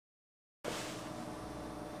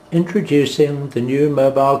Introducing the new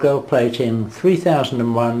Mobile Gold Plating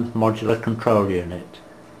 3001 modular control unit.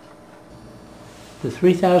 The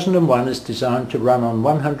 3001 is designed to run on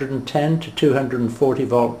 110 to 240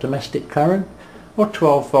 volt domestic current or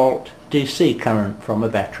 12 volt DC current from a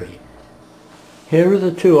battery. Here are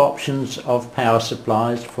the two options of power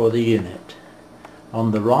supplies for the unit.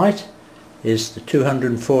 On the right is the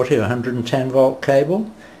 240 or 110 volt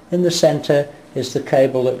cable. In the centre is the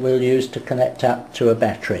cable that we'll use to connect up to a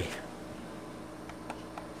battery.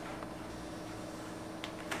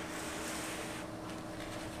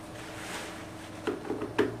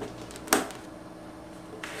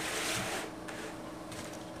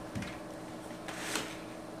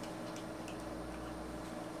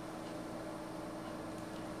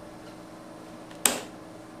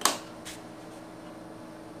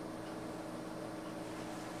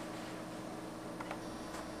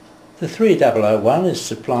 The 3001 is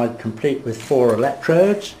supplied complete with 4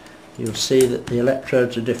 electrodes. You'll see that the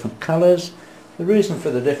electrodes are different colours. The reason for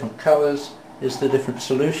the different colours is the different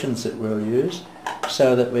solutions that we'll use,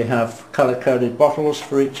 so that we have colour-coded bottles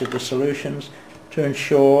for each of the solutions to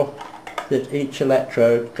ensure that each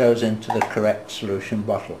electrode goes into the correct solution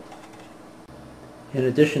bottle. In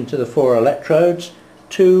addition to the 4 electrodes,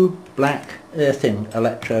 2 black earthing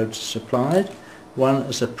electrodes are supplied, one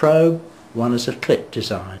as a probe, one as a clip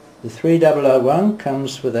design. The 3001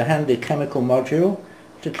 comes with a handy chemical module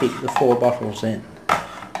to keep the 4 bottles in.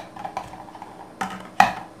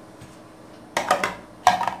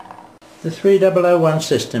 The 3001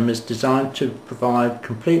 system is designed to provide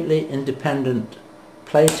completely independent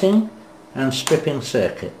plating and stripping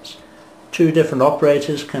circuits. 2 different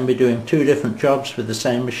operators can be doing 2 different jobs with the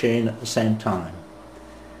same machine at the same time.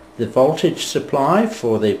 The voltage supply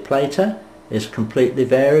for the plater is completely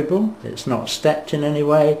variable. It's not stepped in any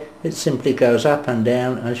way. It simply goes up and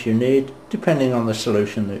down as you need, depending on the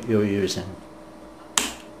solution that you're using.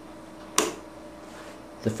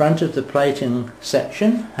 The front of the plating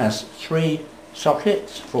section has 3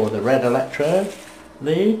 sockets for the red electrode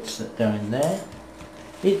leads that go in there.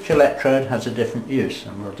 Each electrode has a different use,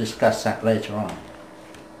 and we'll discuss that later on.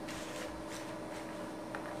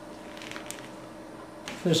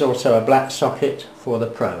 There's also a black socket for the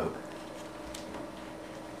probe.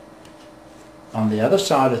 On the other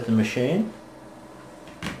side of the machine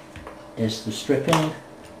is the stripping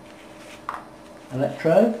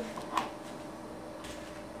electrode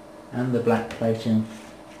and the black plating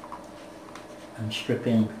and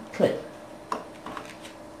stripping clip.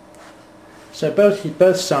 So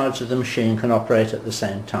both sides of the machine can operate at the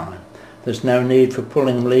same time. There's no need for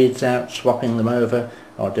pulling leads out, swapping them over,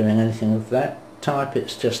 or doing anything of that type.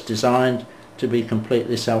 It's just designed to be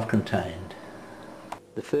completely self-contained.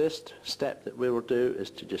 The first step that we will do is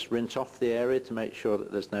to just rinse off the area to make sure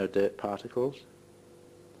that there's no dirt particles.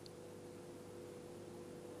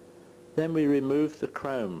 Then we remove the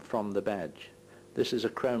chrome from the badge. This is a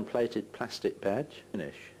chrome plated plastic badge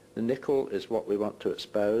finish. The nickel is what we want to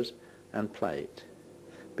expose and plate.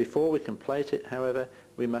 Before we can plate it, however,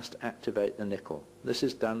 we must activate the nickel. This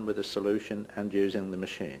is done with a solution and using the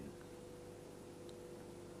machine.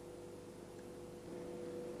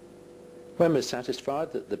 When we're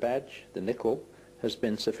satisfied that the badge, the nickel, has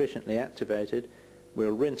been sufficiently activated,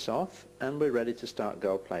 we'll rinse off and we're ready to start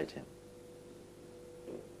gold plating.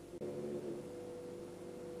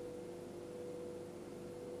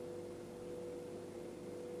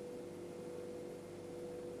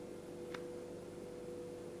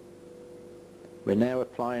 We're now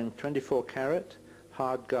applying 24 karat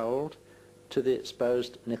hard gold to the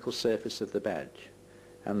exposed nickel surface of the badge,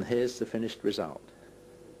 and here's the finished result.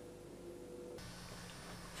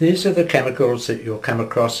 These are the chemicals that you'll come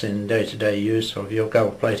across in day-to-day use of your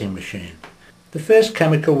gold plating machine. The first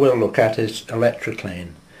chemical we'll look at is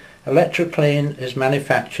elctroplating. Elctroplating is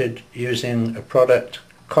manufactured using a product,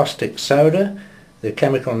 caustic soda. The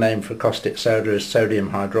chemical name for caustic soda is sodium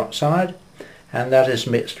hydroxide, and that is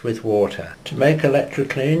mixed with water. To make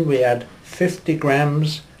elctroplating, we add 50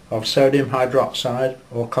 grams of sodium hydroxide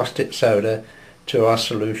or caustic soda to our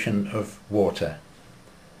solution of water.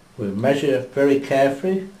 We'll measure very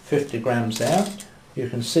carefully 50 grams out. You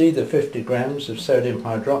can see the 50 grams of sodium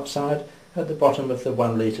hydroxide at the bottom of the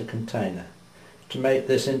 1 litre container. To make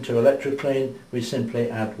this into elctroplating, we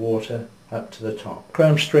simply add water up to the top.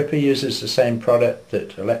 Chrome stripper uses the same product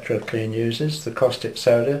that elctroplating uses, the caustic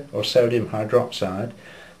soda or sodium hydroxide.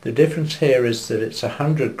 The difference here is that it's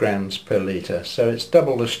 100 grams per litre, so it's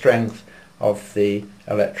double the strength of the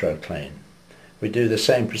elctroplating. We do the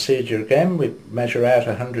same procedure again. We measure out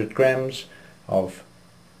 100 grams of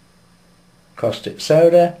caustic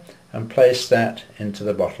soda and place that into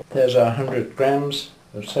the bottle. There's our 100 grams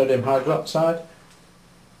of sodium hydroxide,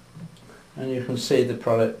 and you can see the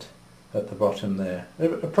product at the bottom there,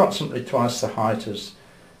 approximately twice the height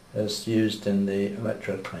as used in the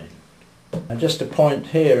ElectroClean. And just a point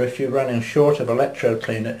here, if you're running short of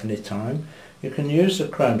ElectroClean at any time, you can use a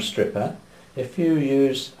chrome stripper. If you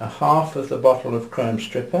use a half of the bottle of chrome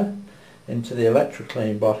stripper into the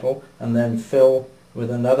ElectroClean bottle and then fill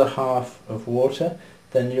with another half of water,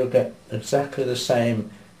 then you'll get exactly the same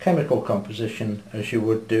chemical composition as you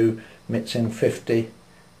would do mixing 50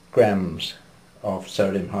 grams of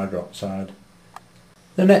sodium hydroxide.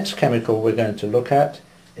 The next chemical we're going to look at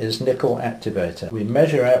is nickel activator. We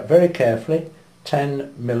measure out very carefully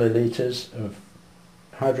 10 milliliters of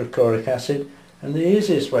hydrochloric acid, and the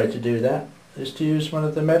easiest way to do that is to use one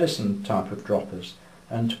of the medicine type of droppers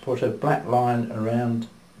and to put a black line around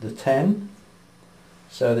the 10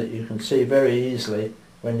 so that you can see very easily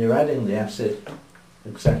when you're adding the acid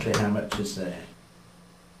exactly how much is there.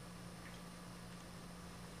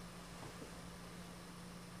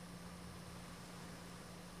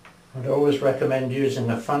 I'd always recommend using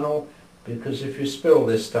a funnel, because if you spill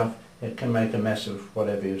this stuff it can make a mess of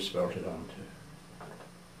whatever you've spilt it onto.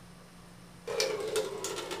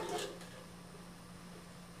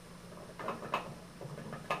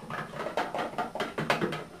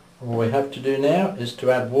 All we have to do now is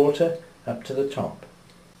to add water up to the top.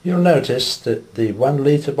 You'll notice that the 1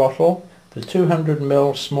 litre bottle, the 200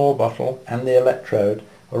 ml small bottle and the electrode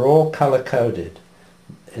are all colour coded.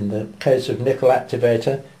 In the case of nickel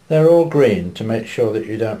activator, they're all green to make sure that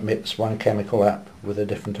you don't mix one chemical up with a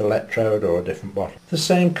different electrode or a different bottle. The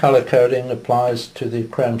same colour coding applies to the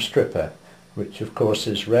chrome stripper, which of course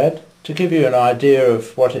is red. To give you an idea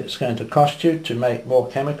of what it's going to cost you to make more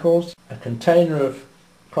chemicals, a container of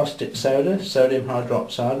caustic soda, sodium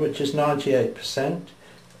hydroxide, which is 98%.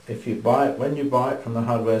 If you buy it, when you buy it from the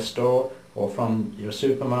hardware store or from your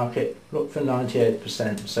supermarket, look for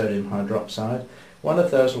 98% sodium hydroxide. One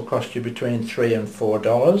of those will cost you between $3 and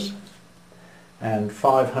 $4, and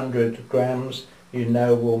 500 grams you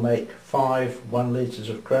know will make 5 1 litres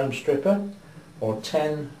of chrome stripper or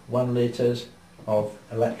 10 1 litres of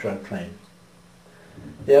ElectroClean.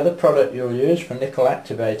 The other product you'll use for nickel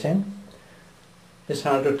activating is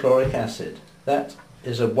hydrochloric acid. That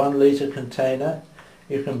is a 1 litre container.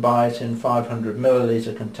 You can buy it in 500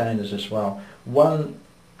 milliliter containers as well. 1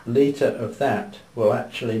 litre of that will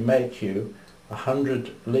actually make you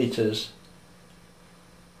 100 litres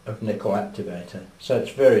of nickel activator. So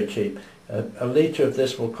it's very cheap. A litre of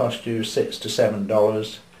this will cost you $6 to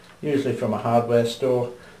 $7, usually from a hardware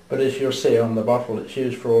store, but as you'll see on the bottle, it's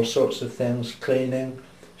used for all sorts of things, cleaning,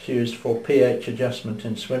 it's used for pH adjustment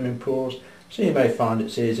in swimming pools, so you may find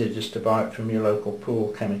it's easier just to buy it from your local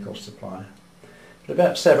pool chemical supplier. But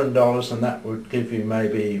about $7, and that would give you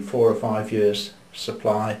maybe 4 or 5 years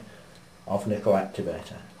supply of nickel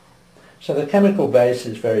activator. So the chemical base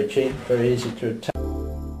is very cheap, very easy to obtain.